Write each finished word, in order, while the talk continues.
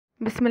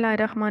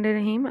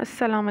Bismillahirrahmanirrahim.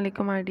 Assalamu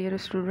alaikum, my dear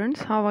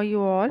students. How are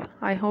you all?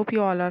 I hope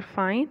you all are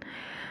fine.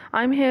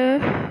 I'm here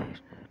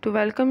to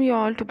welcome you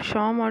all to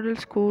Shaw Model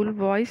School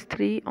Voice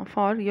 3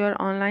 for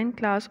your online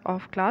class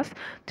of class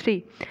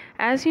 3.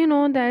 As you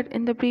know that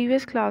in the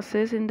previous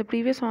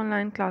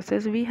online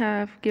classes, we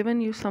have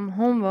given you some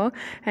homework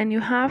and you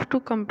have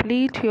to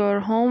complete your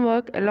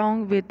homework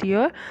along with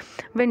your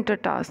winter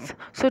tasks.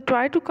 So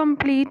try to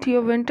complete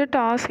your winter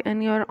task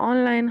and your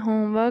online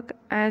homework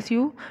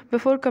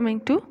before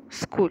coming to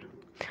school.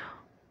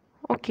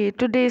 Okay,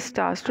 today's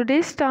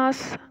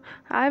task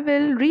I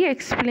will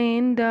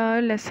re-explain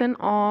the lesson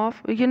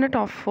of unit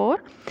of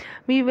 4.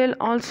 We will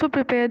also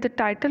prepare the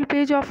title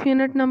page of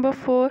unit number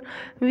 4.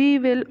 We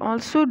will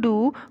also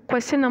do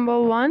question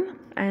number 1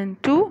 and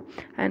 2,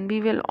 and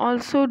we will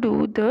also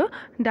do the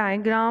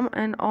diagram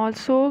and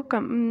also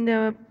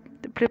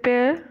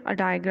prepare a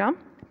diagram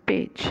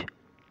page.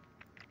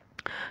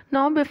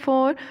 Now,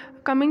 before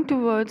coming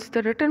towards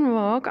the written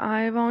work,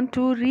 I want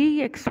to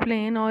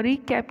re-explain or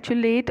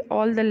recapitulate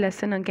all the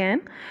lesson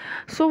again.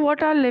 So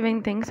what are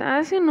living things?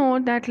 As you know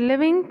that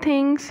living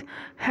things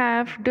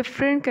have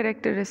different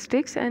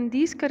characteristics, and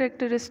these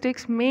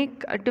characteristics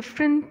make a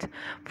difference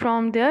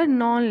from their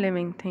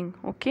non-living thing.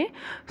 Okay,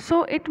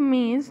 so it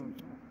means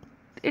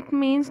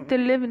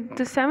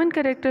the 7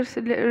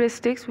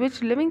 characteristics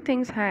which living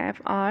things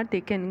have are: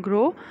 they can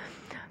grow,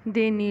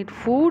 they need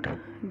food,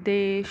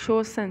 they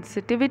show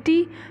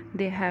sensitivity,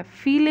 they have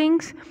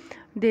feelings,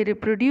 they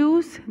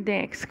reproduce,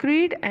 they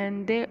excrete,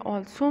 and they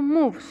also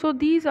move. So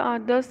these are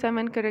the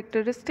 7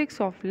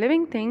 characteristics of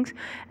living things,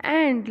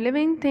 and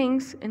living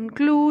things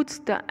includes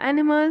the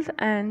animals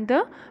and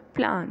the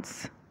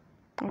plants.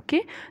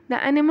 Okay,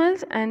 the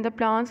animals and the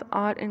plants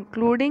are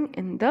including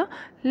in the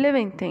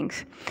living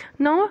things.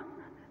 Now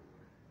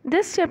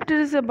this chapter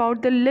is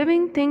about the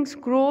living things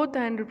growth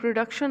and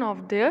reproduction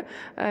of their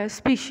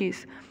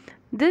species.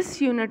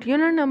 This unit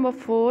number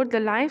 4, the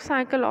life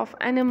cycle of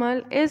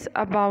animal, is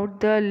about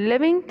the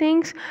living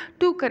things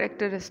 2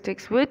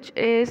 characteristics, which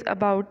is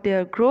about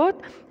their growth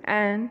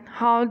and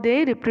how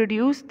they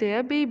reproduce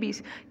their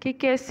babies. कि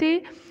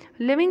कैसे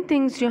living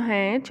things जो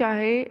हैं,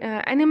 चाहे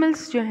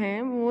animals जो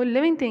हैं वो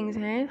living things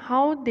हैं,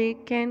 how they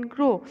can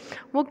grow,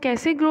 वो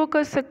कैसे ग्रो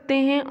कर सकते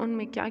हैं,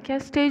 उनमें क्या क्या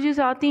स्टेजेस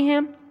आती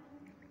हैं,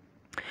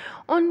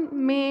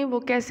 उनमें वो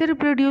कैसे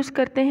रिप्रोड्यूस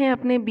करते हैं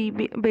अपने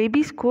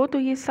बेबीज़ को. तो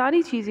ये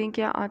सारी चीज़ें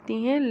क्या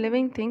आती हैं,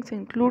 लिविंग थिंग्स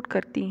इंक्लूड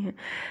करती हैं.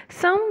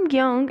 Some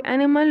young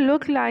animal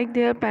look like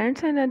their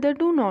parents and other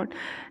do not.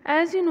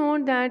 As you know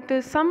that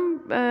some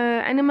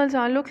animals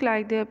are look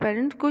like their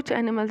parents. कुछ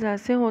एनिमल्स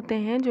ऐसे होते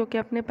हैं जो कि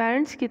अपने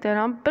पेरेंट्स की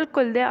तरह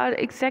बिल्कुल they are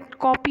exact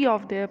copy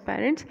of their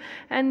parents,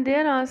 and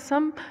there are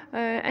some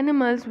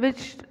animals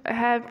which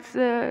have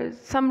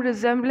some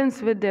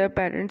resemblance with their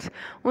parents.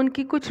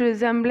 उनकी कुछ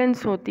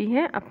रिजेम्बलेंस होती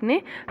है अपने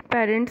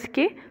पेरेंट्स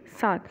के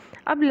साथ.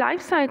 अब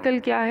लाइफ साइकिल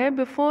क्या है?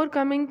 Before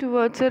coming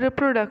towards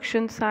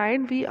reproduction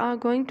side, we are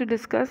going to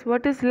discuss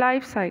what is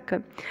life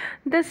cycle.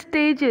 The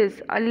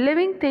stages a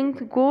living thing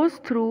goes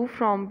through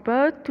from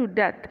birth to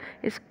death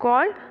is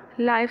called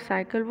life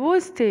cycle. वो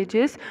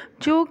stages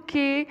जो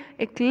कि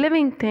एक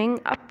living thing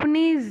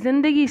अपनी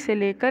ज़िंदगी से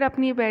लेकर,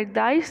 अपनी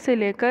पैदाइश से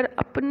लेकर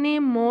अपने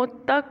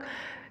मौत तक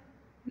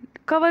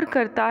कवर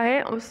करता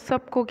है, उस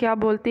सब को क्या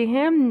बोलते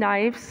हैं?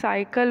 लाइफ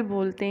साइकिल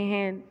बोलते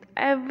हैं.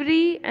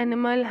 Every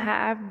animal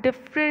have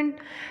different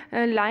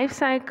life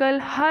cycle.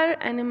 Her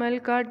animal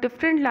का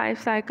डिफरेंट लाइफ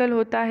साइकिल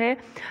होता है.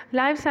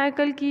 लाइफ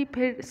साइकिल की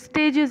फिर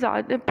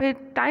फिर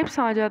टाइप्स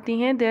आ जाती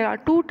हैं. There are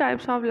 2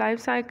 types of life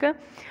cycle,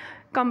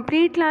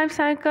 complete life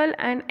cycle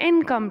and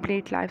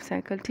incomplete life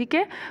cycle. ठीक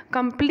है,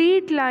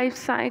 कंप्लीट लाइफ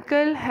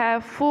साइकिल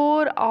हैव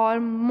 4 और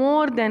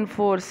more than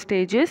 4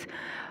 stages.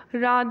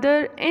 Rather,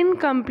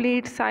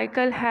 incomplete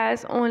cycle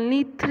has only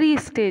 3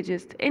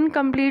 stages.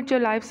 Incomplete जो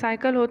लाइफ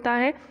साइकिल होता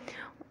है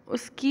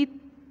उसकी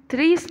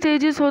 3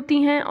 स्टेजेस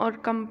होती हैं, और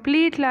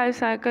कंप्लीट लाइफ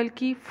साइकिल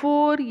की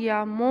 4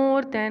 या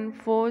मोर देन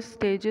 4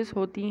 स्टेजेस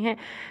होती हैं.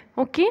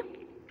 Okay,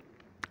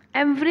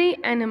 every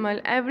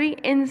animal, every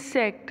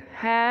insect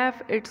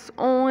have its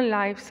own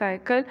life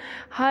cycle.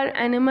 Her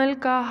animal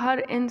का, हर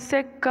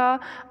इंसेक्ट का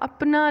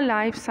अपना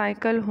लाइफ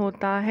साइकिल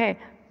होता है.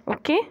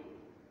 Okay,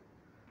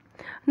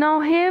 now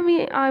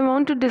here I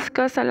want to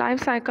discuss a life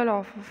cycle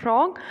of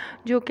frog,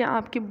 जो कि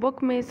आपकी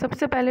बुक में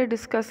सबसे पहले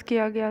डिस्कस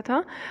किया गया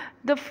था.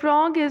 The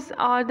frog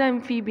are the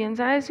amphibians.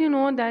 As you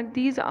know that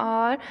these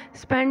are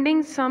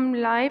spending some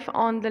life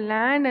on the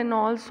land and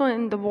also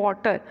in the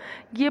water.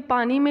 ये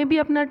पानी में भी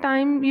अपना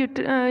टाइम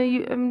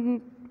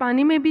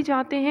पानी में भी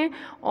जाते हैं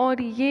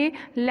और ये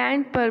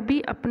लैंड पर भी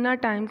अपना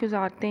टाइम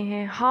गुजारते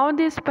हैं. How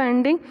they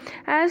spending?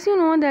 As you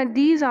know that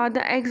these are the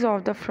eggs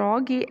of the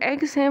frog. ये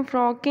एग्स हैं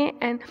फ्रॉग के,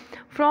 and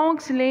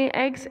frogs lay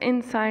eggs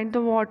inside the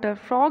water.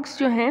 Frogs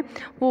जो हैं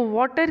वो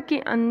वाटर के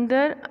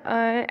अंदर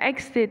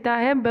एग्स देता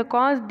है,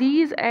 because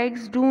these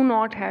eggs do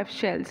not have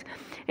shells.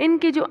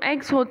 इनके जो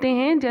एग्स होते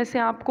हैं, जैसे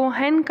आपको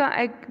हैन का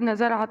एग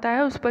नज़र आता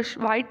है, उस पर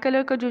वाइट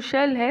कलर का जो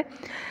शेल है,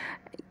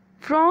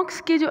 फ्रॉग्स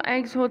के जो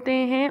एग्स होते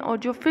हैं और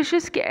जो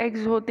फिशेस के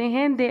एग्स होते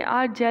हैं, they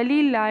are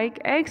jelly like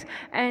eggs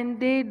and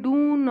they do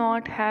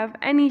not have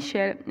any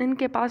shell,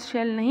 इनके पास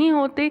शेल नहीं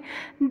होते।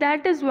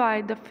 That is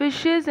why the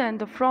fishes and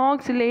the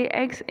frogs lay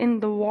eggs in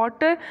the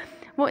water,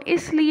 वो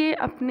इसलिए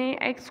अपने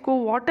एग्स को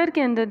वाटर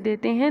के अंदर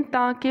देते हैं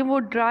ताकि वो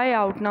ड्राई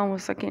आउट ना हो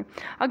सकें।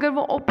 अगर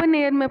वो ओपन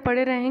एयर में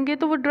पड़े रहेंगे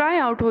तो वो ड्राई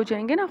आउट हो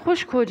जाएंगे ना,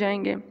 खुश्क हो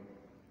जाएंगे।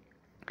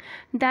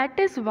 That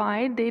is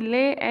why they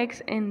lay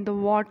eggs in the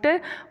water,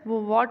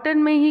 वो वाटर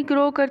में ही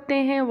ग्रो करते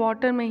हैं,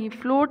 वाटर में ही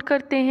फ्लोट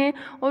करते हैं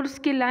और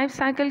उसकी लाइफ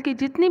साइकिल की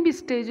जितनी भी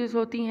स्टेजेस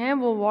होती हैं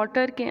वो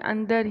वाटर के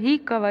अंदर ही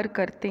कवर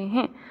करते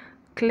हैं।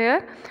 Clear?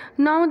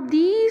 Now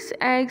these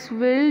eggs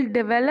will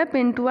develop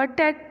into a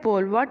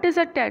tadpole. What is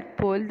a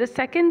tadpole? The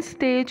second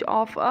stage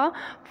of a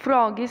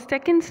frog. ये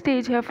second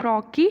stage है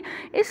frog की।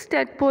 इस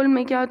tadpole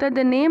में क्या होता है?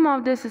 The name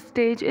of this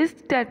stage is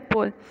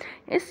tadpole.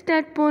 इस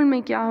tadpole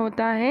में क्या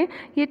होता है?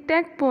 ये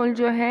tadpole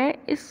जो है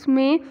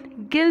इसमें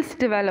gills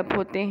develop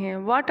होते हैं।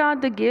 What are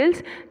the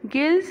gills?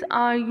 Gills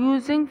are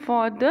using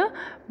for the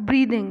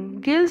breathing.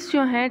 Gills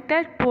जो हैं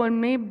tadpole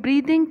में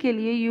breathing के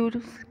लिए यूज़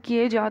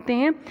किए जाते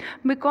हैं।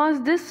 Because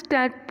this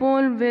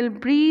tadpole will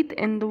breathe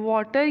in the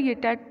water. ये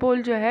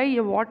tadpole जो है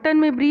ये water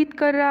में breathe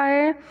कर रहा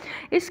है।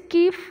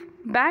 इसकी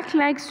बैक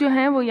लेग्स जो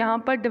हैं वो यहाँ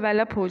पर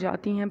डेवलप हो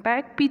जाती हैं,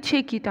 बैक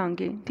पीछे की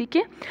टांगें, ठीक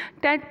है।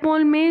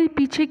 tadpole में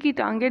पीछे की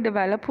टांगें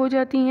डेवलप हो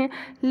जाती हैं।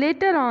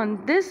 Later on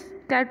this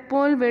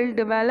tadpole will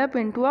develop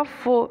into a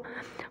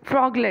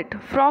फ्रॉगलेट।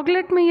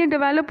 फ्रॉगलेट में ये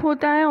डेवलप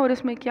होता है और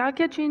इसमें क्या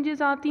क्या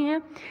चेंजेस आती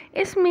हैं?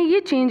 इसमें ये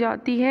चेंज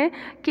आती है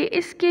कि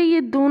इसके ये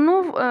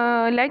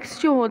दोनों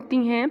लेग्स जो होती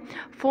हैं,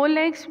 फोर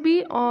लेग्स भी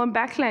और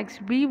बैक लेग्स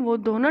भी, वो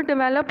दोनों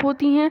डेवलप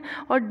होती हैं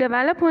और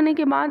डेवलप होने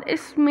के बाद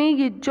इसमें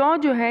ये जॉ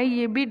जो है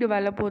ये भी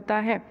डेवलप होता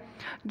है।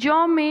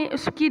 जॉ में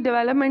उसकी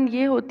डेवलपमेंट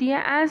ये होती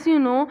है, एज़ यू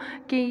नो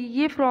कि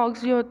ये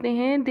फ्रॉग्स जो होते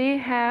हैं they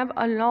have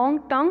a long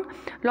tongue,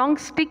 long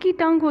sticky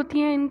tongue होती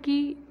है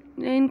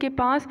इनके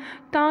पास,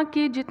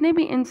 ताकि जितने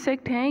भी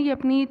इंसेक्ट हैं ये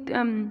अपनी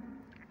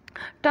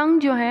टंग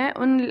जो है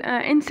उन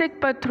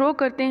इंसेक्ट पर थ्रो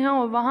करते हैं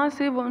और वहाँ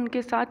से वो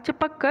उनके साथ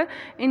चिपक कर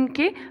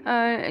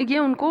ये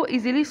उनको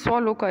इजीली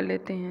स्वॉलो कर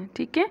लेते हैं,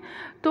 ठीक है।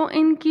 तो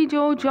इनकी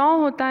जो जॉ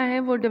होता है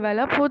वो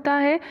डेवलप होता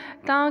है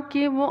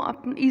ताकि वो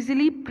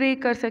इजीली प्रे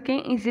कर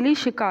सकें, इजीली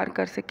शिकार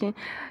कर सकें।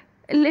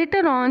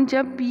 लेटर ऑन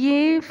जब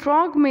ये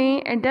फ्रॉग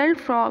में, एडल्ट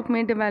फ्रॉग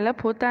में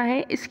डेवलप होता है,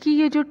 इसकी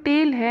ये जो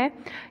टेल है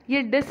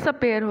ये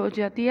डिसअपेयर हो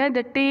जाती है।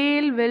 The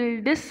tell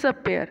will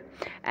disappear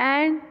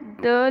and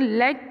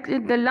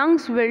the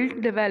lungs will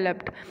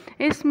developed.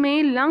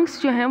 इसमें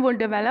लंग्स जो हैं वो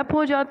डेवलप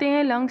हो जाते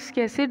हैं। लंग्स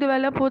कैसे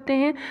डेवलप होते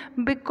हैं?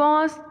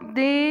 Because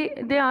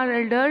they are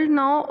adult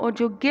now, और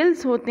जो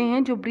गिल्स होते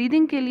हैं जो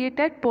ब्रीदिंग के लिए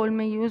tadpole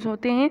में यूज़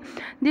होते हैं,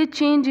 दे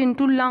चेंज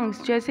इनटू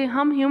लंग्स। जैसे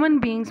हम ह्यूमन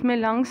बींग्स में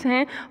लंग्स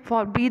हैं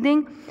फॉर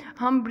ब्रीदिंग,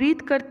 हम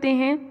ब्रीथ करते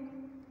हैं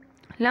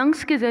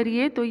लंग्स के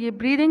ज़रिए, तो ये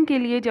ब्रीदिंग के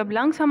लिए जब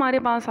लंग्स हमारे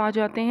पास आ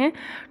जाते हैं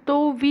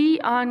तो we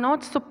are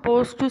not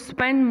suppose to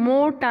spend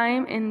more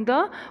time in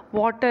the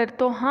water,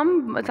 तो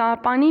हम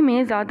पानी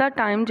में ज़्यादा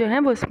टाइम जो है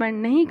वो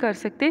स्पेंड नहीं कर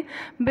सकते।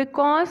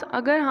 बिकॉज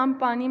अगर हम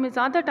पानी में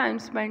ज़्यादा टाइम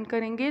स्पेंड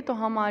करेंगे तो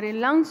हमारे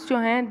लंग्स जो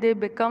हैं they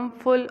become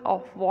full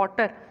of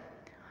water,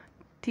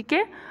 ठीक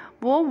है,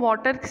 वो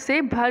वाटर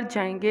से भर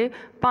जाएंगे।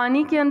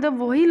 पानी के अंदर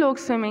वही लोग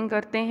स्विमिंग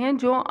करते हैं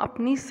जो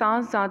अपनी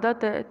सांस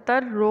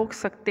ज़्यादातर रोक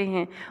सकते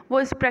हैं, वो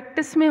इस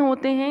प्रैक्टिस में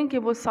होते हैं कि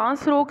वो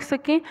सांस रोक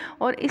सकें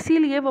और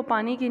इसीलिए वो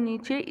पानी के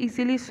नीचे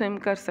इजीली स्विम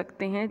कर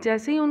सकते हैं।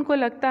 जैसे ही उनको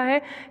लगता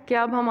है कि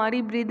अब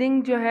हमारी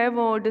ब्रीदिंग जो है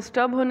वो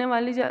डिस्टर्ब होने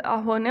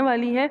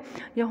वाली है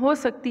या हो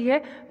सकती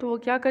है, तो वो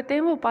क्या करते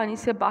हैं, वो पानी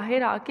से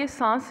बाहर आके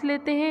सांस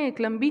लेते हैं एक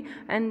लंबी,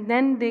 and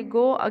then they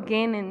go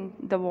again in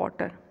the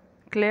water.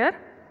 Clear?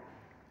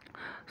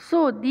 So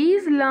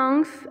these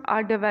lungs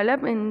are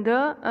develop in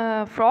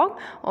the frog,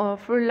 और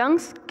फिर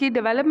लंग्स की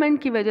डेवलपमेंट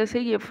की वजह से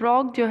ये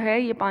फ्रॉग जो है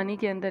ये पानी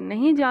के अंदर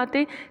नहीं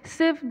जाते,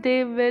 सिर्फ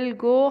they will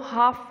go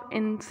half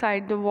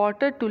inside the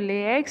water to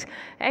lay eggs.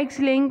 Eggs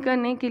laying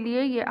करने के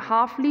लिए ये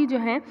हाफली जो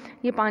हैं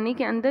ये पानी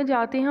के अंदर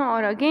जाते हैं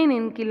और अगेन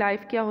इनकी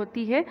लाइफ क्या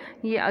होती है,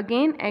 ये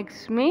अगेन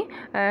एग्स में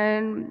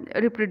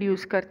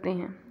रिप्रोड्यूस करते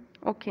हैं।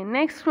 Okay,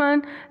 next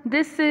one,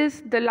 this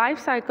is the life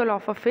cycle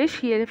of a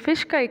fish. ये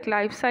फ़िश का एक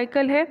लाइफ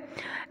साइकिल है।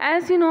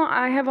 As you know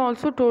I have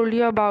also told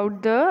you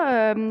about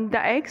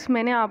the eggs.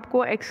 मैंने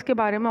आपको एग्स के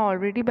बारे में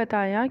ऑलरेडी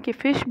बताया कि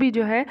फ़िश भी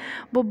जो है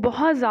वो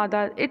बहुत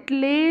ज़्यादा, it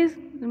Lay's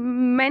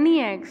many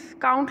eggs,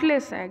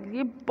 countless eggs,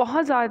 ये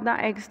बहुत ज़्यादा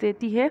एग्स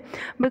देती है।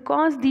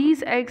 Because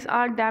these eggs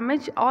are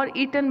damage और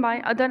eaten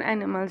by other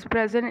animals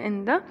present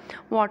in the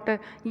water.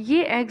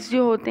 ये एग्स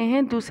जो होते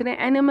हैं दूसरे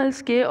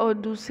एनिमल्स के और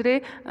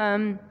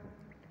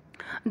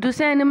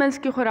दूसरे एनिमल्स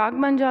की खुराक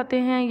बन जाते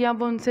हैं या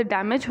वो उनसे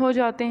डैमेज हो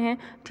जाते हैं,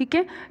 ठीक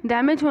है।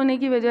 डैमेज होने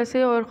की वजह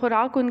से और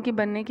ख़ुराक उनकी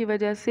बनने की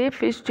वजह से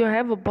फ़िश जो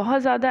है वो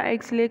बहुत ज़्यादा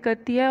एग्स ले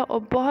करती है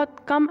और बहुत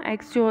कम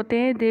एग्स जो होते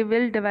हैं they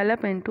will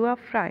develop into a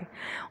fry.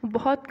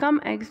 बहुत कम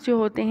एग्स जो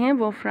होते हैं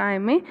वो फ्राई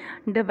में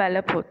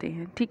डेवलप होते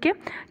हैं, ठीक है।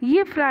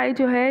 ये फ्राई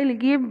जो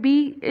है ये भी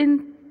इन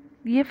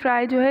ये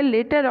फ्राई जो है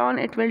later on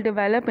it will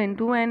develop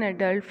into an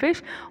adult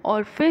fish,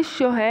 और फिश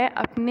जो है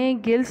अपने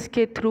गिल्स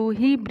के थ्रू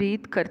ही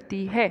ब्रीथ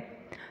करती है।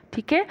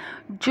 ठीक है,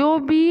 जो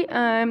भी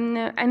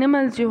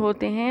एनिमल्स जो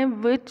होते हैं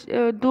विच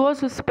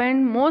those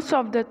spend most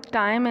of the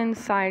time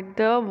inside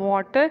the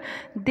water,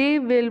 they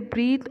will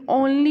breathe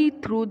only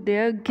through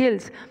their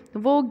gills,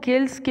 वो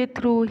गिल्स के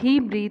थ्रू ही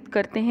ब्रीथ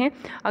करते हैं।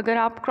 अगर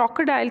आप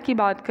क्रोकोडाइल की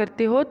बात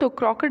करते हो तो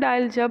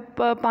क्रोकोडाइल जब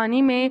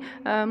पानी में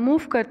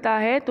मूव करता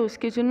है तो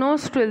उसके जो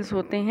नोस्ट्रिल्स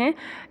होते हैं,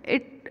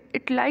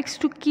 it likes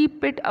to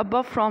keep it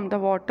above from the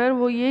water,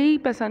 वो यही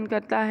पसंद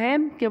करता है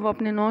कि वो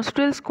अपने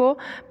नोस्ट्रिल्स को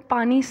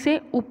पानी से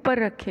ऊपर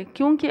रखे,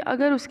 क्योंकि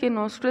अगर उसके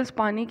नोस्ट्रिल्स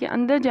पानी के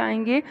अंदर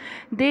जाएंगे,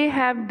 दे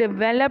हैव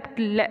डेवलप्ड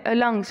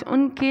लंग्स,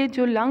 उनके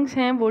जो लंग्स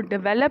हैं वो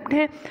डेवलप्ड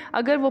हैं।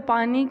 अगर वो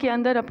पानी के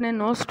अंदर अपने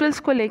नोस्ट्रिल्स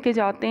को लेके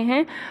जाते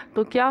हैं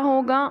तो क्या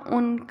होगा,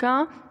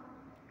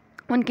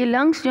 उनके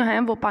लंग्स जो हैं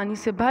वो पानी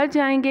से भर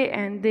जाएंगे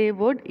and they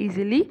would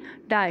easily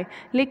die.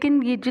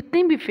 लेकिन ये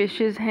जितनी भी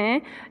फिशेस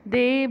हैं,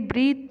 they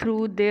breathe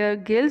through their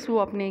gills, वो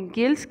अपने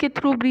गिल्स के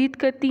थ्रू ब्रीथ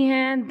करती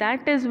हैं।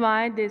 That is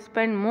why they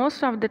spend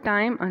most of the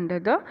time under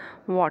the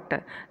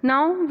water.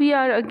 Now we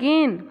are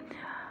again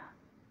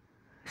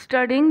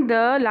studying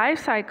the life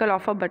cycle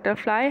of a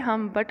butterfly.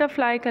 हम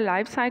butterfly का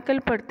life cycle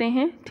पढ़ते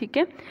हैं। ठीक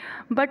है,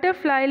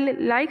 butterfly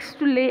likes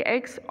to lay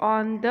eggs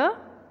on the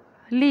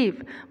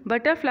leaf.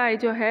 Butterfly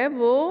जो है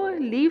वो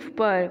leaf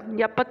पर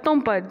या पत्तों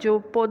पर, जो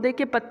पौधे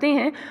के पत्ते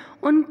हैं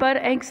उन पर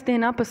एग्स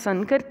देना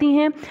पसंद करती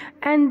हैं।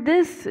 एंड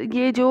दिस,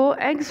 ये जो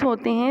एग्स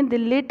होते हैं, दे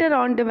later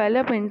on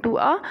develop into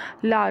a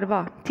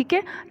larva. ठीक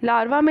है,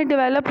 लार्वा में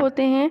डेवलप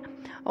होते हैं,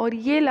 और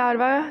ये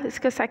लार्वा,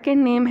 इसका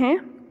सेकंड नेम है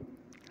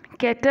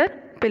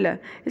कैटरपिलर।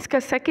 इसका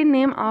सेकंड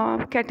नेम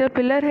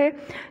कैटरपिलर है।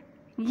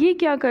 ये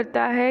क्या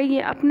करता है,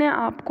 ये अपने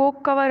आप को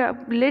cover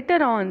up,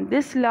 later on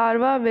this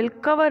larva will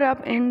cover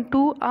up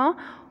into a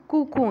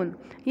cocoon.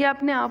 ये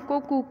अपने आप को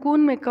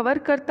कुकून में कवर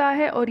करता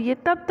है, और ये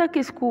तब तक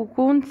इस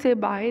कुकून से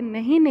बाहर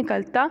नहीं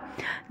निकलता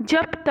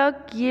जब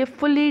तक ये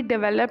फुली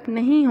डेवलप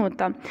नहीं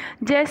होता।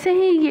 जैसे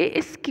ही ये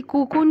इस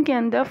कुकून के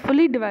अंदर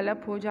फुली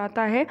डेवलप हो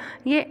जाता है,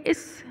 ये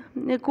इस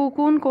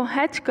कुकून को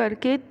हैच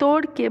करके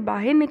तोड़ के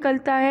बाहर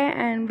निकलता है,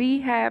 and we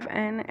have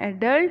an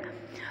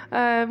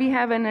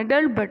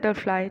adult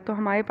butterfly. तो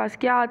हमारे पास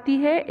क्या आती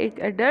है, एक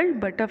एडल्ट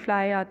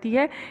बटरफ्लाई आती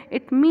है।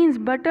 It means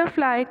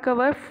butterfly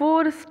cover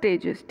 4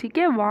 stages. ठीक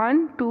है,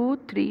 1 2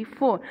 3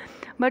 4।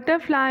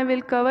 Butterfly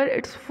will cover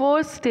it's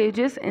 4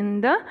 stages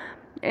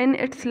in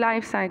its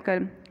life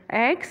cycle: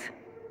 eggs,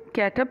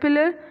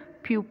 caterpillar,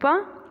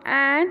 pupa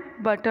and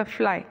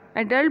butterfly.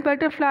 Adult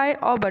butterfly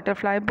or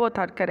butterfly, both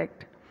are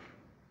correct.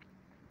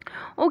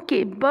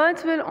 Okay,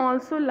 birds will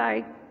also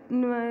like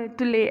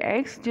to lay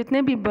eggs.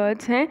 जितने भी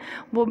birds हैं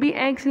वो भी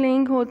eggs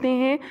laying होते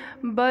हैं।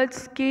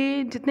 Birds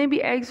के जितने भी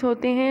एग्स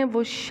होते हैं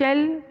वो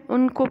शेल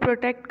उनको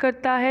प्रोटेक्ट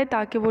करता है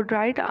ताकि वो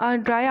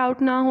ड्राई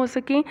आउट ना हो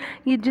सकें।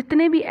 ये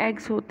जितने भी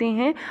एग्स होते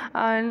हैं,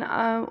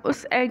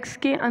 उस एग्स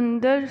के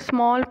अंदर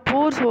स्मॉल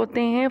पोर्स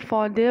होते हैं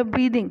for their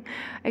breathing,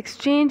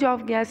 exchange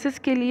of gases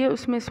के लिए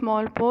उसमें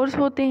स्मॉल पोर्स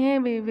होते हैं।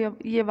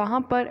 ये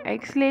वहाँ पर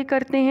एग्स ले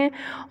करते हैं,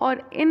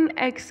 और इन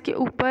एग्स के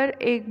ऊपर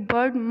एक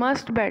बर्ड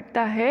मस्ट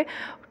बैठता है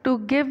टू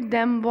गिव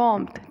देम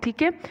वार्मथ।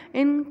 ठीक है,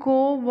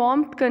 इनको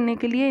वार्मथ करने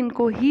के लिए,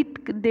 इनको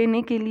हीट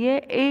देने के लिए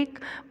एक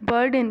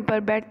बर्ड इन पर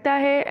बैठता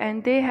है,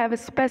 and they have a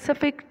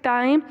specific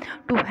time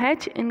to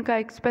hatch. इनका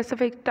एक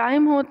स्पेसिफिक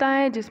टाइम होता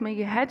है जिसमें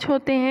ये हैच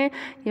होते हैं,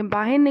 ये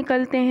बाहर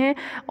निकलते हैं।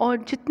 और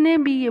जितने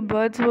भी ये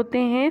बर्ड्स होते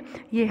हैं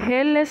ये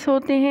हेयरलेस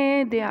होते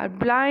हैं, they are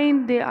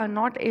blind, they are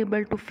not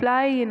able to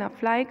fly, ये ना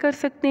फ्लाई कर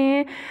सकते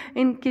हैं,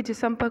 इनके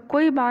जिस्म पर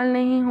कोई बाल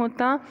नहीं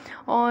होता,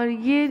 और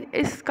ये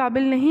इस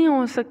काबिल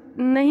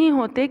नहीं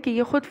होते कि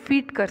ये ख़ुद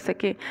फीड कर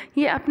सके,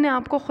 ये अपने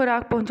आप को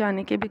खुराक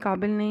पहुंचाने के भी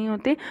काबिल नहीं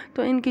होते।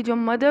 तो इनकी जो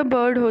मदर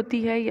बर्ड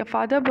होती है या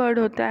फादर बर्ड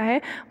होता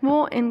है,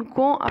 वो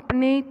इनको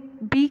अपने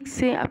बीक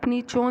से,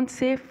 अपनी चोंच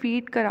से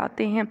फीड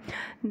कराते हैं।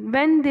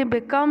 व्हेन दे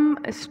बिकम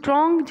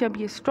स्ट्रॉन्ग, जब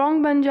ये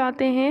स्ट्रॉन्ग बन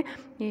जाते हैं,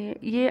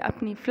 ये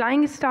अपनी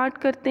फ्लाइंग स्टार्ट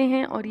करते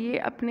हैं, और ये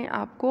अपने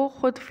आप को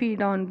ख़ुद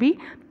फीड ऑन भी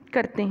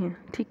करते हैं।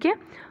 ठीक है,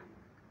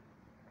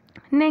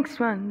 next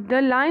one,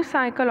 the life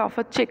cycle of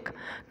a chick.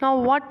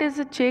 Now what is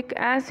a chick?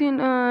 As you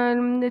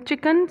the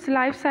chicken's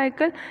life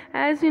cycle,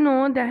 as you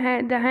know,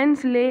 the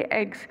hens lay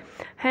eggs.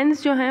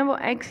 hens जो हैं वो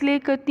eggs lay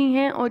करती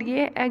हैं, और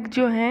ये egg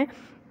जो हैं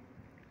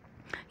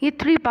ये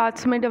 3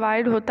 पार्ट्स में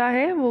डिवाइड होता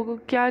है। वो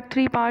क्या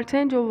 3 पार्ट्स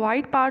हैं? जो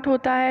वाइट पार्ट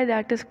होता है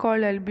that is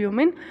called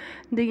albumin,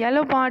 the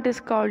yellow part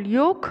is called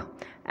yoke,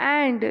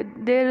 and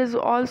there is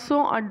also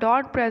a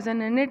dot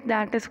present in it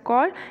that is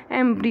called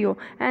embryo,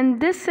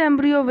 and this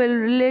embryo will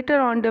later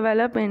on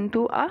develop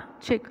into a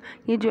chick.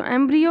 ये जो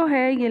embryo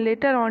है ये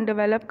later on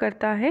develop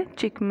करता है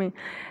chick में।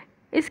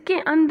 इसके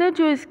अंदर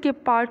जो इसके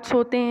पार्ट्स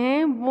होते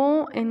हैं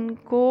वो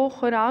इनको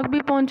खुराक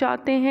भी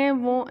पहुंचाते हैं,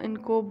 वो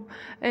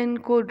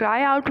इनको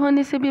ड्राई आउट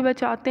होने से भी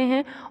बचाते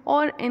हैं,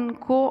 और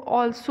इनको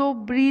ऑल्सो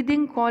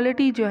ब्रीदिंग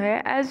क्वालिटी जो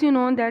है, as you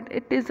know that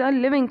it is a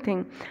living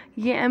thing,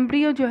 ये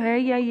एम्ब्रियो जो है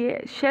या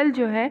ये शेल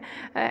जो है,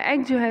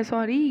 एग जो है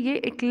सॉरी, ये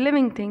एक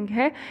लिविंग थिंग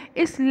है।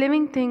 इस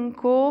लिविंग थिंग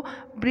को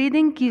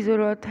ब्रीदिंग की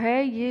ज़रूरत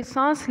है, ये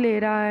सांस ले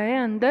रहा है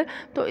अंदर,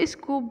 तो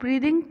इसको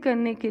ब्रीदिंग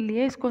करने के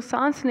लिए, इसको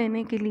सांस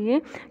लेने के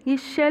लिए ये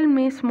शेल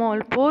में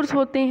स्मॉल पोर्स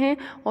होते हैं,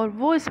 और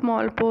वो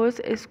स्मॉल पोर्स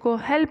इसको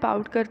हेल्प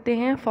आउट करते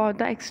हैं for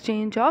the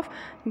exchange of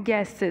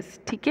gases.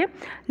 ठीक है,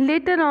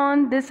 later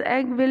on this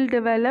egg will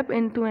develop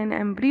into an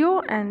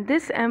embryo and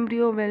this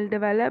embryo will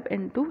develop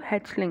into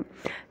hatchling.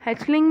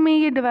 Hatchling में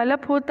ये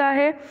डेवलप होता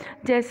है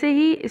जैसे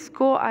ही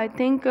इसको आई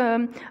थिंक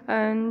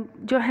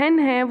जो hen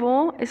है वो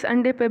इस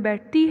अंडे पे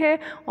बैठती है,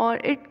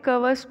 और इट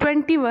कवर्स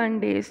 21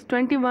 डेज़।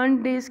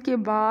 21 डेज़ के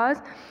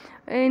बाद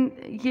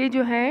ये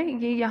जो है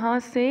ये यहाँ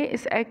से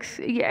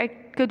ये एग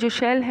का जो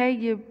शेल है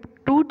ये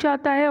टूट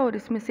जाता है और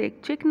इसमें से एक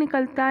चिक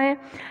निकलता है।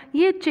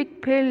 ये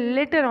चिक फिर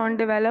लेटर ऑन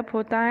डेवलप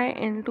होता है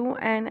इनटू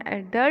एन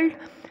एडल्ट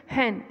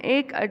hen।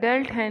 एक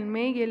एडल्ट hen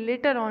में ये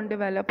लेटर ऑन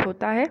डेवलप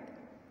होता है,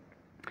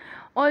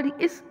 और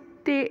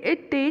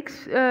it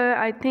takes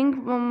I think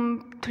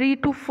 3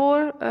 to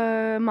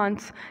 4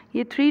 months,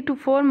 ये 3 to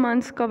 4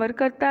 months कवर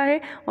करता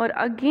है, और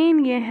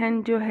अगेन ये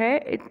hen जो है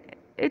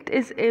it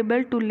is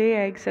able to lay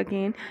eggs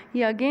again.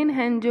 ये अगेन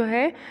hen जो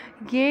है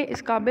ये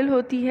इस काबिल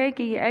होती है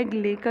कि ये एग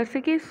ले कर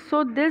सके।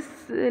 So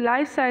this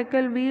life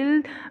cycle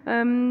will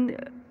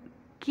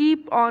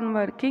keep on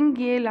working.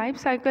 ये लाइफ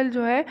साइकिल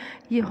जो है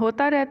ये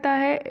होता रहता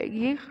है,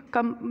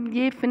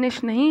 ये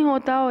फिनिश नहीं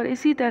होता, और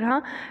इसी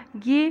तरह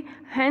ये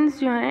हेंस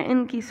जो हैं,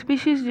 इनकी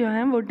स्पीशीज़ जो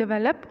हैं वो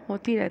डेवलप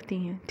होती रहती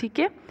हैं। ठीक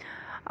है,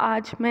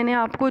 आज मैंने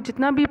आपको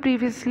जितना भी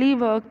प्रीवियसली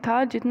वर्क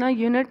था, जितना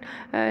unit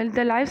the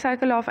life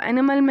cycle of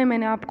animal में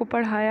मैंने आपको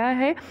पढ़ाया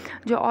है,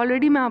 जो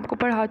ऑलरेडी मैं आपको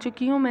पढ़ा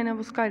चुकी हूँ, मैंने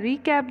उसका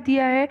रिकैप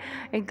दिया है।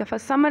 एक दफ़ा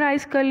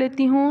समराइज़ कर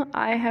लेती हूँ।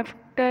 I have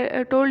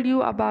told you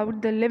about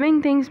the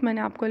living things.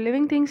 मैंने आपको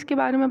लिविंग थिंग्स के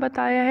बारे में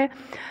बताया है,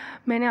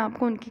 मैंने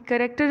आपको उनकी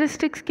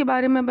कैरेक्टरिस्टिक्स के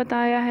बारे में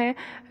बताया है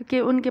कि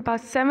उनके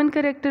पास 7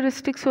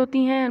 कैरेक्टरिस्टिक्स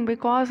होती हैं, and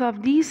because of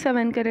these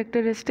 7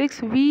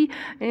 characteristics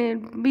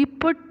we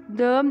put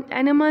the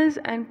animals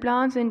and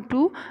plants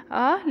into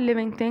a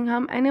living thing.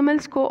 हम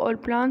एनिमल्स को और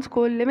प्लांट्स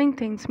को लिविंग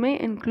थिंग्स में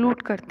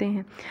इंक्लूड करते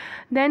हैं।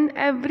 Then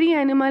every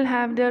animal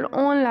have their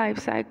own life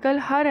cycle.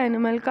 Her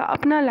animal का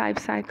अपना लाइफ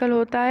साइकिल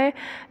होता है।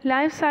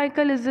 Life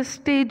cycle is the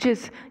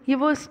stages. ये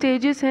वो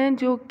स्टेजेस हैं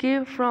जो कि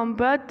फ्रॉम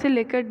बर्थ से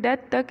लेकर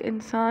डेथ तक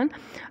इंसान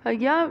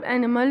या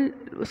एनिमल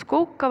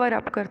उसको कवर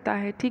अप करता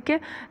है। ठीक है,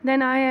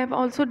 then I have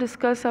also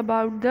discuss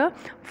about the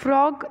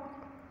frog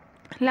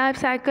life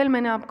cycle.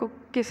 मैंने आपको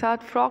के साथ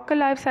फ्रॉग का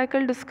लाइफ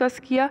साइकिल डिस्कस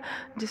किया,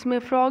 जिसमें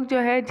फ्रॉग जो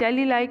है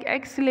जेली लाइक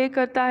एग्स ले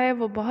करता है,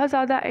 वो बहुत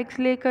ज़्यादा एग्स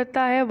ले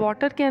करता है,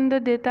 वाटर के अंदर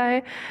देता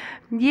है।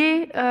 ये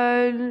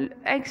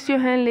एग्स जो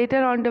हैं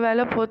लेटर ऑन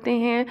डेवलप होते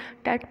हैं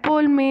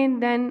टैडपोल में।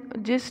 देन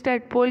जिस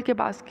टैडपोल के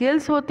पास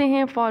गिल्स होते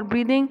हैं फॉर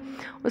ब्रीदिंग,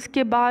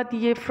 उसके बाद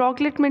ये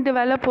फ्रॉगलेट में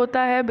डेवलप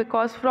होता है,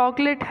 because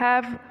फ्रॉगलेट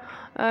have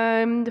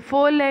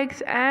 4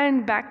 legs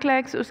and back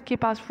legs. उसके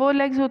पास 4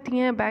 legs होती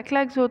हैं, बैक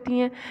लेग्स होती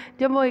हैं।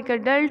 जब वो एक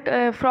एडल्ट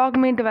फ्रॉग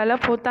में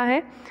डेवलप होता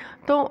है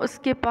तो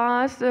उसके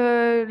पास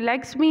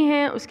लेग्स भी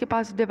हैं, उसके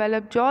पास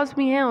डेवलप जॉज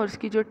भी हैं, और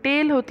उसकी जो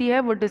टेल होती है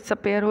वो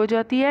डिसअपेयर हो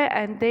जाती है,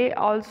 and they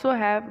also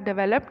have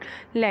developed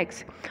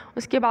legs.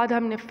 उसके बाद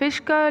हमने फ़िश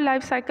का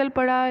लाइफ साइकिल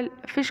पढ़ा।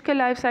 फ़िश के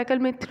लाइफ साइकिल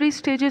में 3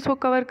 स्टेजेस वो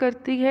कवर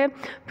करती है।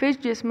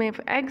 फ़िश जिसमें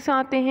एग्स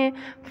आते हैं,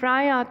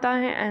 फ्राई आता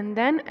है, एंड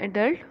देन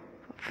एडल्ट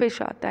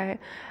फ़िश आता है।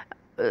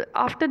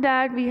 After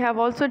that we have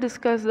also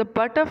discussed the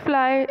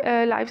butterfly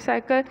life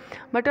cycle.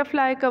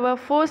 Butterfly cover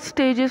 4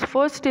 stages.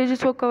 4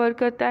 stages को cover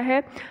करता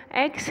है।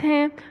 eggs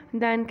हैं,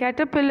 then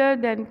caterpillar,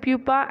 then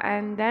pupa,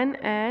 and then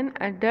an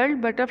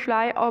adult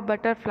butterfly or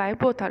butterfly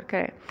both are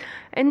correct.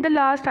 In the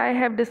last I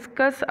have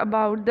discussed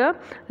about the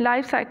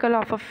life cycle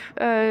of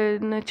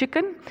a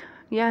chicken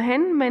या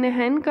hen. मैंने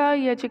hen का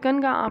या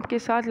chicken का आपके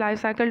साथ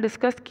life cycle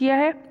discuss किया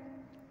है।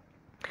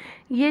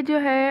 ये जो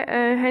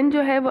है hen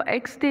जो है वो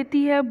एग्स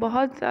देती है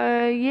बहुत।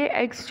 ये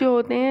एग्स जो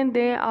होते हैं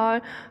दे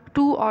आर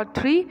 2 or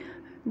 3,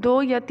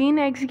 2 या 3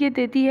 एग्स ये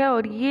देती है,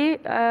 और ये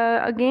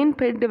अगेन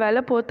फिर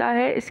डेवलप होता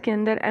है इसके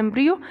अंदर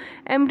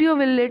embryo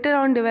will later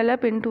on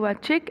develop into a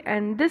चिक,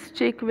 एंड दिस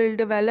चिक will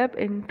develop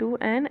into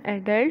an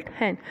adult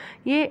hen।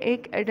 ये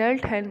एक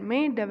एडल्ट hen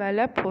में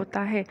डेवलप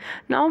होता है।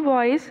 Now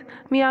boys,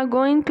 we are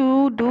going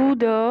to do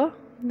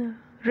the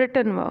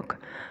written work.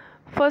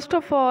 First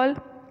of all,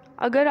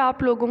 अगर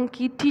आप लोगों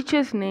की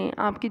टीचर्स ने,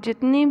 आपकी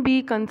जितनी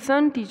भी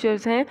कंसर्न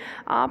टीचर्स हैं,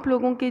 आप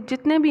लोगों के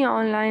जितने भी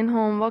ऑनलाइन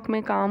होमवर्क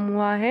में काम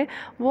हुआ है,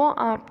 वो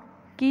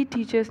आपकी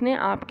टीचर्स ने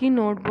आपकी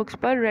नोटबुक्स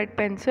पर रेड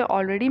पेन से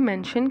ऑलरेडी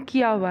मेंशन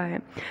किया हुआ है।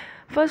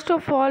 First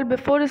of all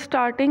before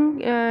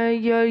starting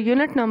your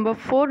unit number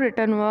 4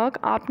 written work,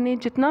 आपने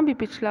जितना भी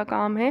पिछला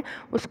काम है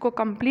उसको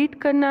कंप्लीट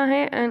करना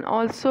है। And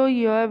also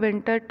your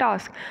winter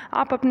task,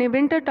 आप अपने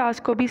विंटर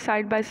टास्क को भी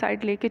साइड बाय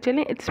साइड लेके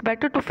चलें। It's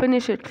better to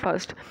finish it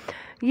first,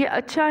 ये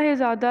अच्छा है,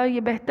 ज़्यादा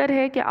ये बेहतर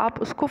है कि आप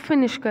उसको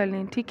फिनिश कर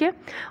लें, ठीक है।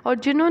 और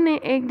जिन्होंने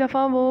एक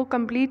दफ़ा वो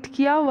कंप्लीट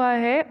किया हुआ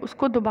है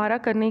उसको दोबारा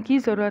करने की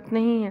ज़रूरत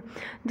नहीं है।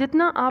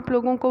 जितना आप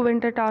लोगों को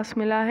विंटर टास्क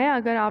मिला है,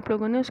 अगर आप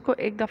लोगों ने उसको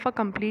एक दफ़ा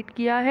कंप्लीट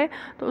किया है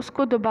तो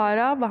उसको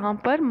दोबारा वहाँ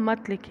पर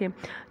मत लिखें।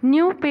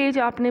 न्यू पेज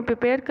आपने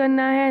प्रिपेयर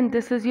करना है and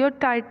this is your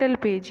title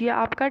page, ये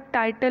आपका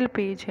टाइटल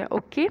पेज है,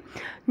 ओके।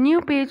 न्यू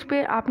पेज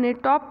पे आपने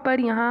टॉप पर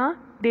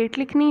यहाँ डेट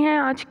लिखनी है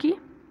आज की,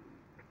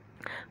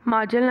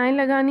 मार्जिन लाइन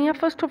लगानी है।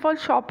 First of all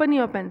sharpen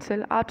your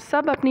pencil, आप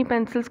सब अपनी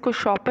पेंसिल्स को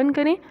शॉर्पन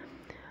करें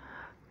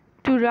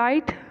to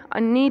right a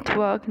neat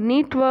work.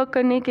 NEET work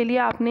करने के लिए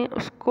आपने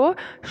उसको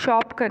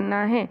शॉर्प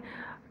करना है।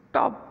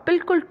 टॉप,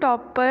 बिल्कुल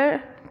टॉप पर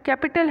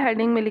कैपिटल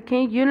हेडिंग में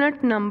लिखें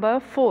यूनिट नंबर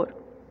 4।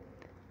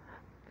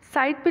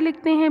 साइड पे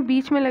लिखते हैं,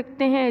 बीच में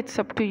लिखते हैं, it's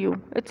up to you,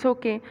 it's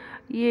okay.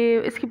 ये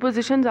इसकी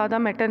पोजीशन ज़्यादा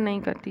मैटर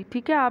नहीं करती,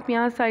 ठीक है। आप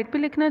यहाँ साइड पे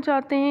लिखना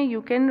चाहते हैं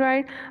यू कैन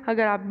राइट,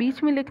 अगर आप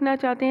बीच में लिखना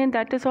चाहते हैं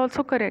that is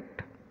also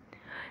correct.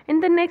 In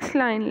the next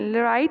line,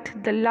 write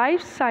the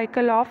life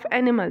cycle of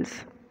animals.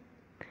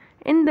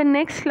 In the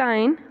next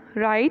line,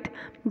 write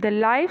the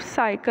life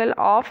cycle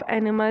of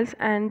animals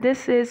and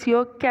this is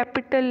your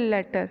capital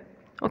letter.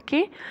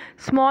 Okay?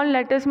 Small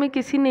letters में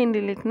किसी ने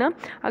नहीं लिखना।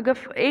 अगर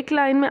एक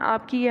line में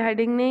आपकी ये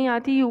हेडिंग नहीं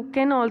आती, you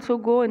can also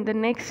go in the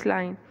next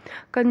line.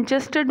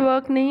 Congested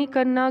work नहीं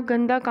करना,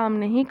 गंदा काम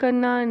नहीं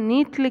करना,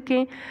 neat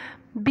लिखें।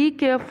 Be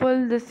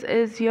careful, this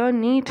is your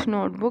neat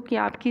notebook, ये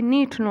आपकी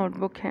neat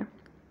notebook है।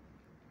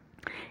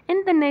 In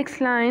the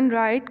next line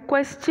write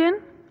question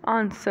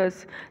answers,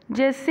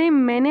 जैसे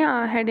मैंने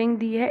हेडिंग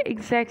दी है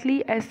एग्जैक्टली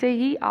ऐसे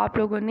ही आप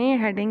लोगों ने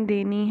हेडिंग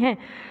देनी है।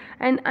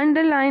 And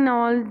underline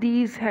all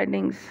these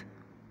headings,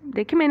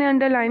 देखिए मैंने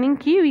अंडरलाइनिंग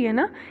की हुई है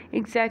ना,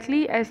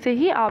 एग्जैक्टली ऐसे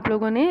ही आप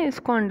लोगों ने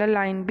इसको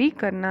अंडरलाइन भी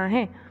करना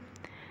है।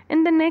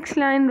 In the next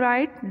line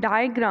right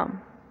diagram.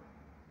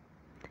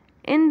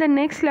 In the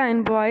next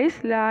line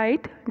boys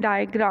right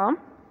diagram.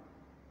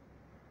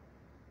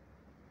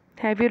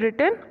 Have you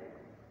written?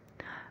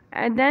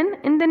 And then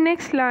in the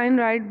next line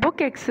write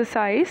book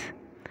exercise.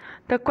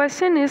 The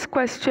question is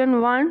question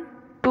 1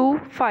 to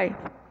 5.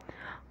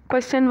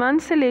 Question 1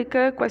 से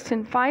लेकर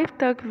question 5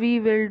 तक we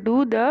will do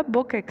the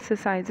book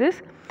exercises.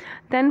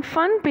 Then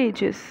fun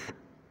pages.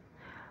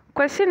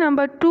 Question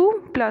number 2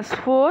 plus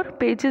 4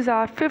 pages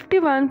are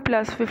 51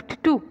 plus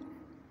 52.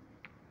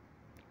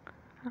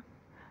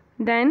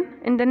 Then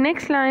in the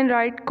next line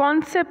write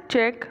concept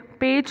check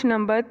page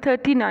number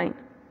 39.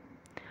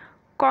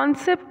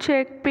 Concept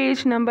check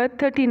page number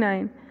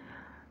 39।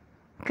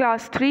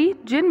 Class 3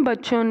 जिन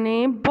बच्चों ने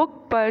book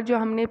पर जो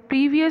हमने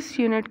previous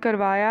unit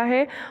करवाया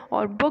है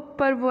और book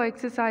पर वो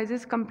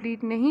एक्सरसाइजेस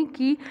कंप्लीट नहीं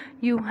की,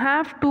 you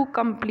have to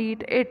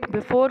complete it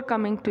before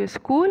coming to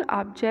school.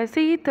 आप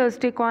जैसे ही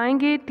थर्सडे को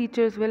आएंगे,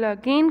 teachers will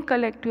again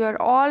collect your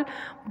all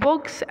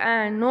books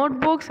and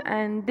notebooks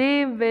and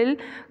they will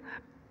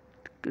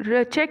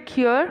check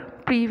your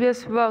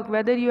previous work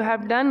whether you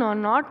have done और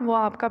not. वो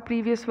आपका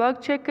previous work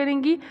check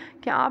करेंगी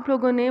कि आप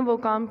लोगों ने वो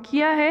काम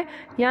किया है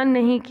या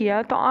नहीं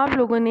किया। तो आप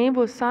लोगों ने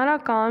वो सारा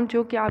काम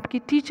जो कि आपकी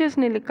टीचर्स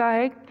ने लिखा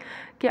है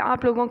कि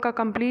आप लोगों का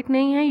कंप्लीट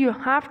नहीं है, you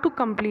have to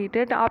complete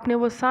it. आपने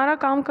वो सारा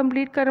काम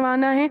कंप्लीट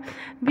करवाना है।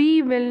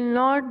 We will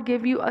not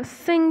give you a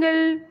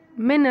single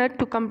minute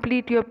to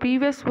complete your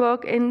previous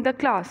work in the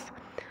class,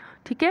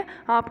 ठीक है।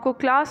 आपको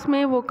क्लास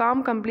में वो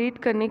काम कंप्लीट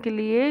करने के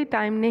लिए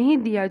टाइम नहीं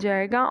दिया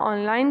जाएगा।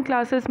 ऑनलाइन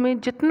क्लासेस में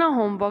जितना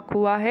होमवर्क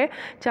हुआ है,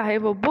 चाहे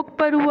वो बुक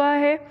पर हुआ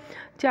है,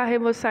 चाहे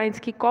वो साइंस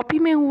की कॉपी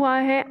में हुआ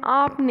है,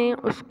 आपने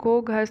उसको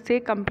घर से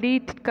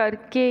कंप्लीट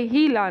करके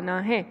ही लाना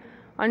है।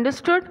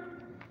 Understood?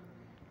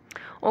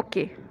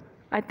 Okay,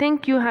 I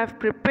think you have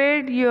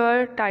prepared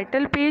your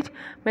title page.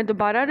 मैं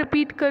दोबारा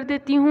रिपीट कर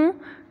देती हूँ।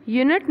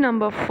 Unit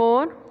number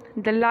 4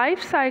 the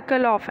life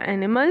cycle of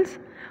animals,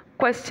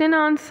 question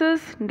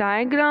answers,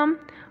 diagram,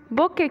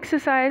 book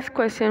exercise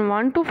question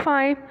 1 to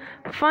 5,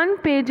 fun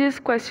pages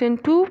question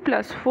 2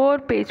 plus 4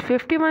 page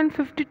 51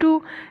 52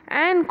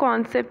 and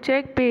concept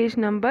check page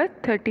number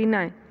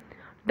 39.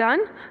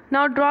 Done.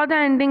 Now draw the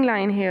ending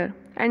line here.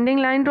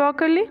 Ending line draw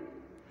कर ली।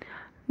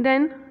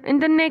 Then in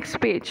the next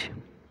page,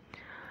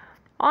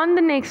 on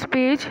the next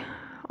page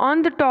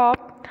on the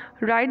top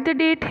write the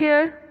date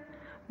here,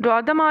 draw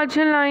the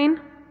margin line,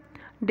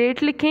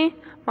 date लिखें,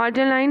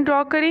 margin line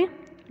draw करें,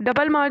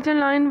 double margin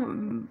line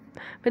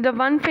with a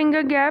 1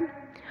 finger gap.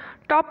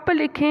 Top पर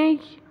लिखें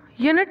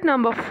unit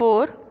number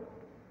 4।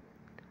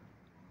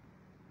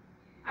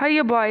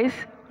 हरिया boys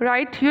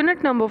right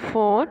unit number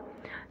 4,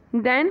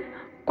 then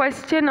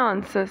question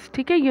answers,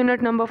 ठीक है।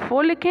 Unit number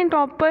 4 लिखें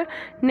top पर,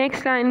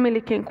 next line में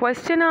लिखें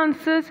क्वेश्चन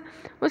आंसर्स,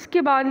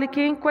 उसके बाद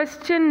लिखें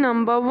question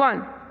number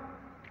 1।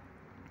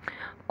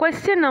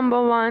 Question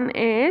number 1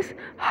 is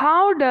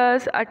how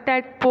does a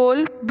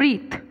tadpole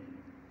breathe?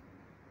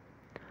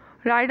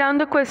 Write down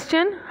the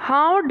question.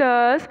 How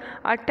does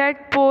a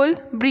tadpole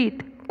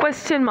breathe?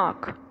 Question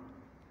mark.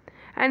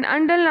 And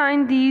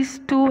underline these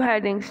two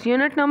headings.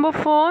 Unit number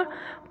 4,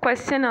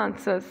 question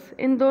answers.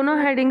 इन दोनों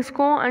headings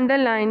को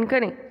underline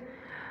करें.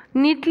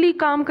 Neatly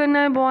काम करना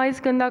है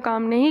boys, गंदा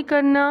काम नहीं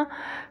करना.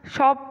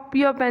 Sharp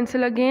your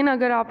pencil again.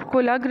 अगर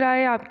आपको लग रहा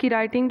है आपकी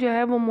राइटिंग जो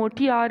है वो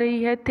मोटी आ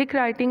रही है, थिक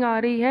राइटिंग आ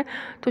रही है,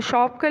 तो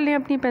शॉर्प कर लें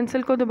अपनी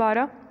पेंसिल को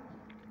दोबारा.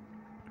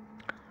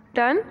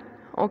 Done.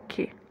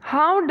 Okay.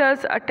 How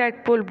does a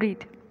tadpole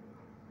breathe?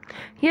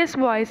 Yes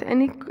boys,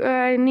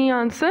 any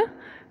answer?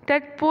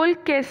 Tadpole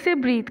कैसे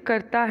ब्रीथ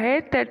करता है?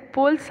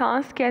 टेडपोल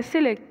सांस कैसे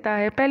लेता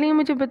है? पहले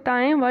मुझे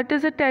बताएं, what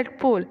is a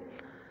tadpole?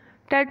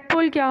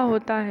 Tadpole क्या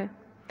होता है?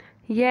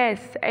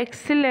 Yes,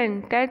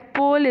 excellent.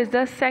 Tadpole is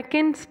the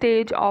second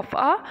stage of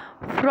a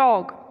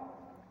frog.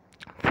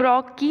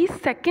 Frog की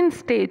सेकेंड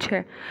स्टेज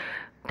है.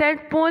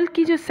 टेडपोल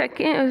की जो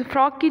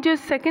फ्रॉग की जो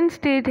सेकेंड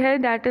स्टेज है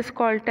दैट इज़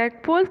कॉल्ड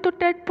टेडपोल. तो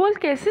टेडपोल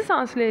कैसे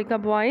सांस लेगा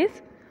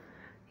boys?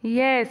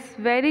 Yes,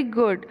 very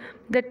good.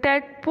 The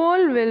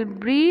tadpole will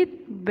breathe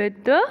with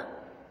the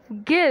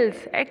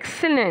gills.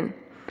 Excellent.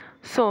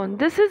 So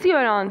this is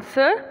your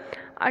answer.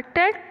 A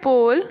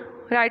tadpole,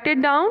 write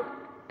it down.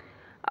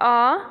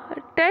 A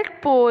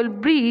tadpole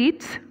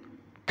breathes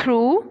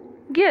through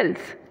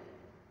gills.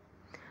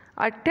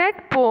 A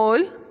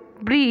tadpole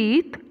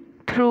breathes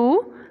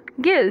through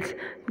gills.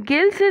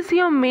 Gills is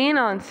your main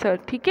answer.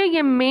 ठीक है,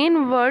 ये main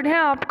word है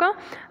आपका.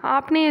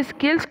 आपने इस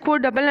gills को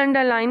double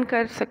underline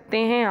कर सकते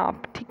हैं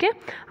आप. ठीक है,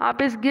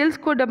 आप इस गिल्स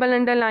को डबल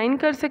अंडरलाइन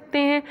कर सकते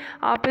हैं.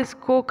 आप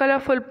इसको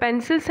कलरफुल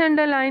पेंसिल से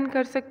अंडरलाइन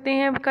कर सकते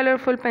हैं,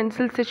 कलरफुल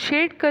पेंसिल से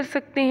शेड कर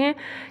सकते हैं.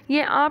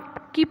 ये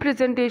आपकी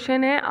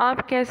प्रेजेंटेशन है,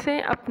 आप कैसे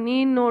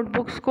अपनी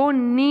नोटबुक्स को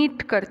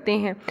नीट करते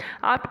हैं.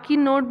 आपकी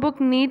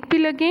नोटबुक नीट भी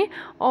लगे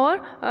और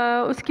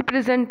उसकी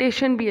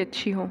प्रेजेंटेशन भी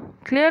अच्छी हो.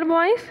 Clear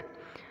boys?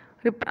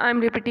 I am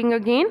repeating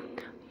again.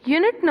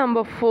 Unit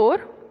number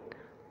 4,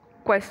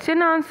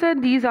 question answer.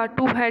 These are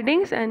two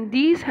headings and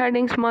these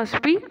headings must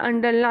be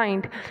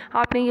underlined.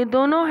 आपने ये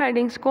दोनों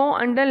headings को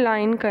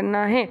underline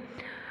करना है.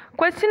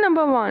 Question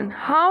number 1,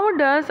 how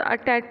does a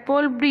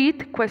tadpole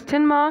breathe?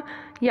 Question mark.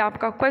 ये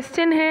आपका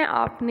question है.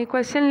 आपने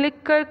question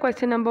लिखकर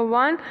question number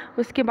 1,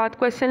 उसके बाद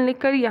question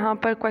लिखकर यहाँ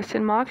पर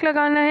question mark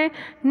लगाना है.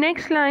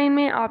 Next line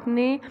में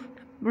आपने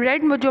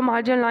रेड जो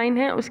मार्जिन लाइन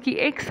है उसकी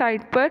एक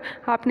साइड पर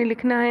आपने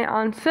लिखना है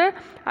आंसर.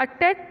 अ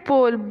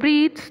tadpole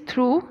breathes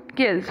through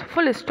gills.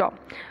 Full stop.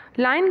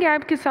 Line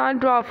gap के साथ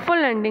draw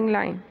full ending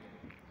line.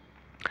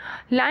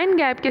 Line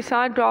gap के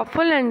साथ ड्रॉ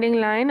फुल एंडिंग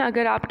लाइन.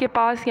 अगर आपके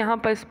पास यहाँ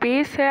पर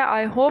स्पेस है,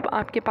 आई होप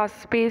आपके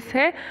पास स्पेस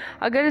है.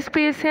 अगर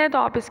स्पेस है तो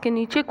आप इसके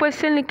नीचे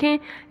क्वेश्चन लिखें.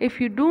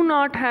 If you do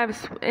not have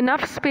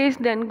enough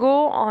space then go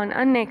on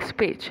a next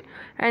page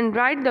and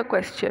right the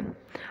question.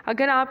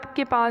 अगर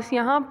आपके पास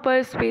यहाँ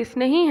पर स्पेस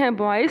नहीं है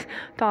बॉयज़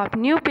तो आप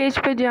न्यू पेज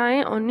पर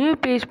जाएं और न्यू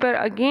पेज पर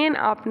अगेन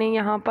आपने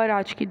यहाँ पर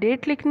आज की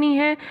डेट लिखनी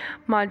है,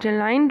 मार्जिन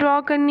लाइन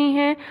ड्रॉ करनी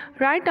है.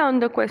 Write down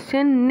the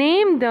question.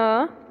 Name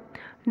the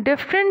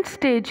different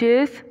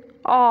stages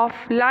of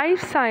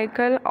life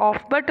cycle of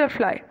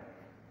butterfly.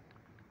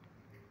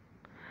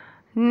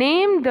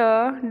 Name the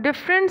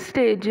different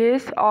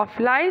stages of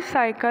life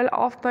cycle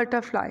of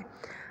butterfly.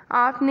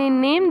 आपने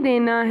नेम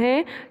देना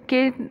है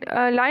कि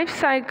लाइफ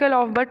साइकिल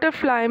ऑफ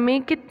बटरफ्लाई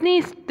में कितनी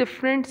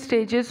डिफरेंट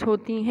स्टेजेस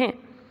होती हैं.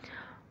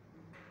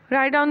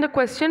 Write down the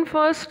question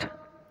first.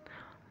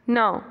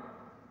 Now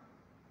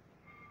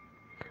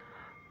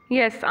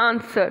yes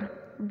answer.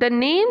 The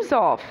names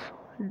of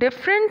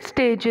different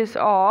stages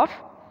of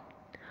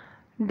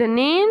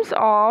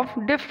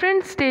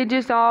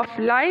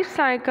life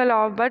cycle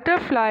of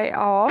butterfly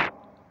of.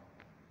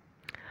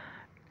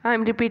 I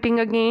am repeating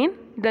again.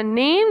 The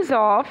names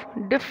of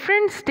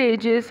different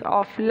stages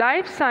of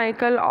life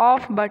cycle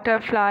of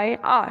butterfly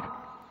are.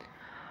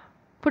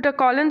 Put a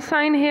colon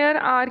sign here.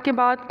 R के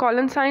बाद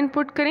colon sign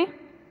put करें.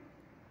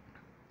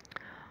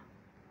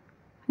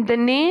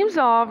 The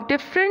names of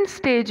different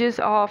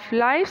stages of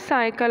life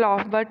cycle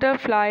of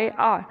butterfly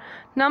are.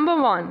 Number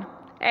 1,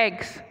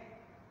 eggs.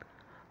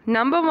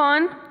 Number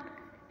 1,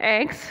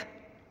 eggs.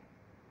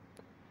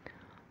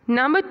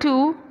 Number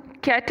 2,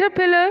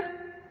 caterpillar.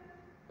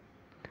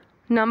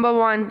 Number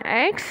 1,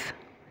 eggs.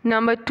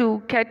 Number 2,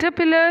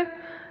 caterpillar.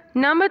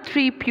 Number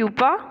 3,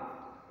 pupa.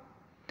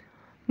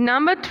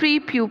 Number 3,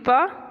 pupa.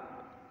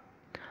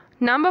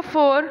 Number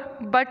 4,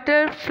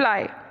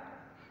 butterfly.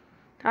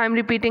 I am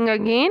repeating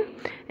again.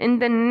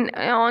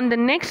 On the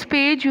next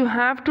page you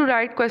have to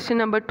write question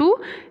number 2.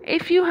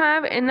 If you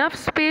have enough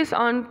space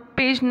on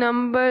page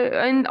number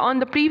and on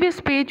the previous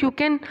page you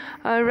can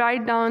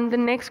write down the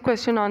next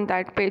question on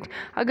that page.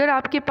 अगर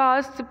आपके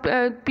पास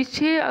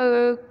पीछे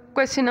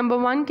question number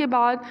 1 के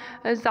बाद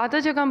ज़्यादा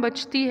जगह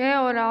बचती है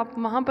और आप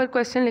वहाँ पर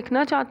क्वेश्चन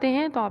लिखना चाहते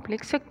हैं तो आप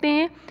लिख सकते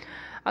हैं.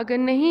 अगर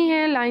नहीं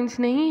है, लाइंस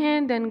नहीं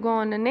हैं, then go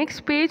on the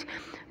next page.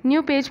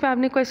 New page पे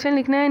आपने क्वेश्चन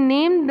लिखना है.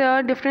 Name the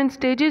different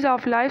stages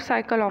of life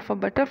cycle of a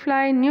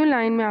butterfly. New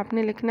line में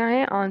आपने लिखना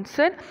है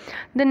answer.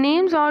 The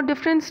names of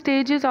different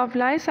stages of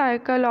life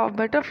cycle of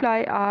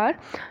butterfly are.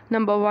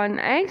 Number 1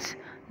 eggs.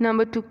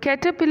 number 2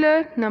 caterpillar,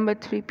 number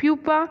 3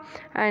 pupa,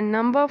 and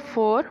number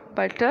 4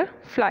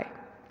 butterfly.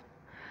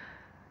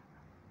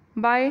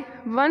 By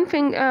one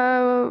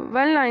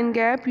line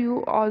gap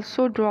you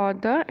also draw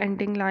the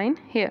ending line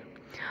here.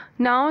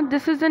 Now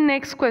this is the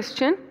next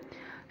question.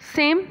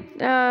 Same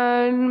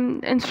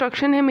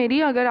instruction है मेरी.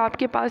 अगर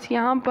आपके पास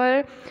यहाँ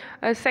पर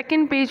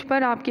second page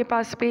पर आपके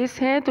पास space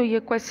है तो ये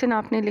क्वेश्चन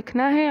आपने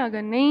लिखना है,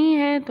 अगर नहीं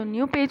है तो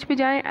न्यू पेज पे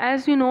जाएं.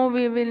 As you know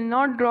we will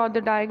not draw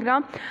the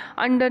diagram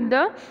under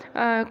the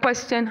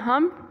question.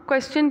 हम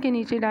क्वेश्चन के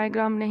नीचे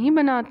डायग्राम नहीं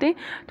बनाते,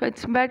 तो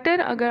इट्स बेटर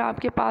अगर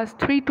आपके पास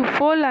 3 to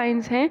 4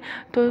 लाइन्स हैं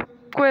तो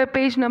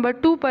पेज नंबर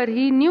 2 पर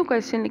ही न्यू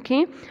क्वेश्चन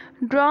लिखें.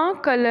 Draw,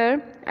 color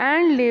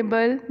and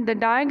label the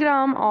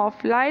diagram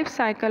of life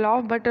cycle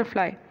of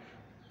butterfly.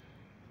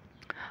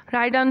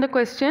 Write down the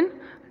question.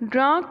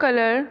 Draw,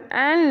 color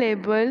and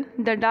label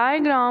the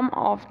diagram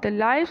of the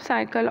life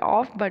cycle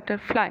of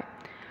butterfly.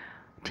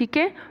 ठीक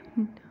है.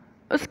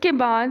 उसके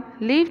बाद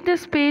leave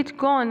this page,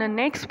 go on the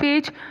next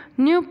page.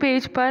 New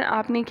page पर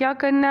आपने क्या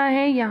करना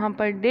है, यहाँ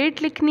पर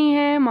डेट लिखनी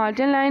है,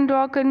 मार्जिन लाइन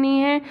ड्रॉ करनी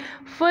है,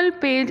 फुल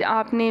पेज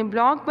आपने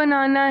ब्लॉक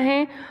बनाना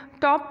है.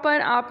 टॉप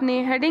पर आपने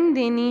हेडिंग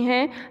देनी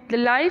है the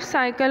life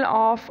cycle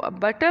of a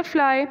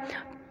butterfly.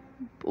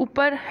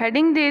 ऊपर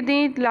हेडिंग दे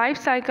दें life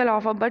cycle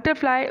of a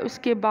butterfly.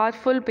 उसके बाद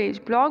फुल पेज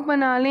ब्लॉक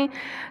बना लें.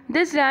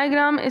 This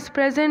diagram is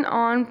present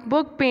on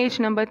book page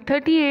number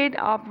 38.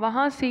 आप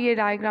वहाँ से ये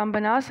डायग्राम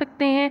बना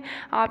सकते हैं.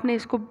 आपने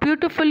इसको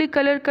ब्यूटिफुली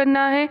कलर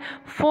करना है.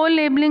 4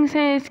 लेबलिंग्स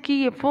हैं इसकी.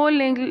 ये 4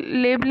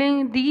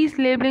 labelling, these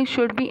labelling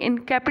should be in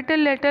capital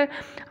letter.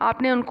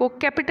 आपने उनको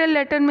कैपिटल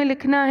लेटर में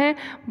लिखना है.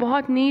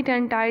 बहुत नीट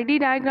एंड टाइडी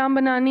डायग्राम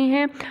बनानी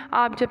है.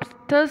 आप जब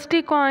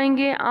थर्सडे को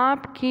आएंगे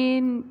आपकी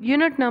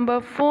यूनिट नंबर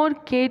 4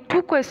 के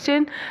 2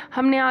 क्वेश्चन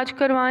हमने आज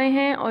करवाए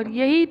हैं और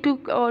यही 2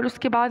 और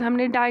उसके बाद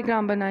हमने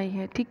डायग्राम बनाई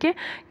है. ठीक है,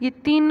 ये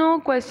तीनों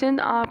क्वेश्चन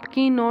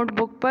आपकी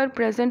नोटबुक पर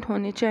प्रेजेंट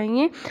होने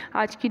चाहिए.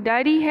 आज की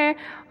डायरी है.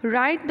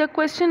 Right the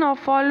question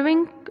of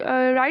following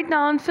right the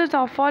answers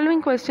of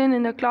following question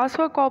in the class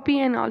work copy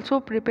and also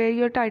prepare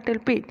your title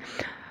page.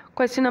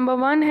 Question number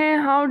 1 है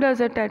how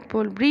does a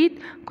tadpole breathe.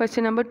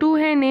 Question number 2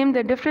 है name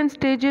the different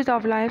stages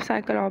of life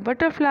cycle of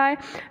butterfly.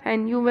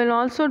 And you will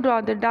also draw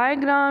the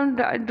diagram,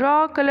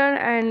 draw colour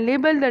and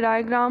label the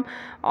diagram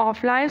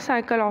of life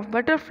cycle of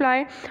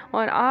butterfly.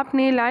 और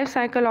आपने life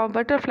cycle of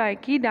butterfly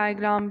की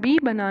diagram भी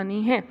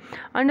बनानी है.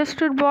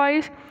 Understood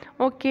boys?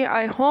 Okay,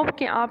 I hope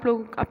कि आप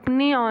लोग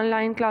अपनी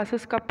ऑनलाइन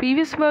क्लासेस का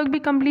प्रीवियस वर्क भी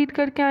कंप्लीट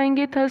करके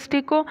आएंगे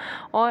थर्सडे को.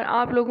 और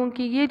आप लोगों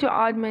की ये जो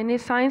आज मैंने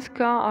साइंस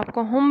का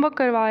आपको होमवर्क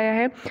करवाया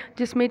है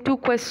जिसमें 2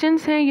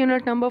 क्वेश्चंस हैं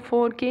यूनिट नंबर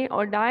 4 के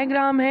और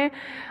डायग्राम है,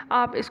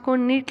 आप इसको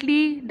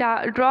नीटली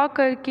ड्रॉ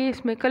करके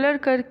इसमें कलर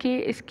करके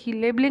इसकी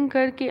लेबलिंग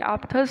करके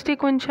आप थर्सडे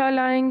को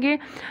इंशाल्लाह आएंगे.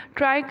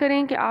 ट्राई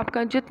करें कि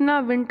आपका जितना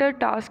विंटर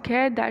टास्क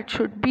है that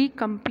should be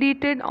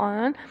completed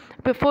on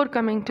before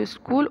coming to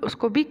school,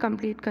 उसको भी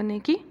कंप्लीट करने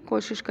की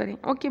कोशिश करें.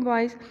 ओके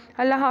बॉयज़,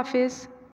 अल्लाह हाफिज़.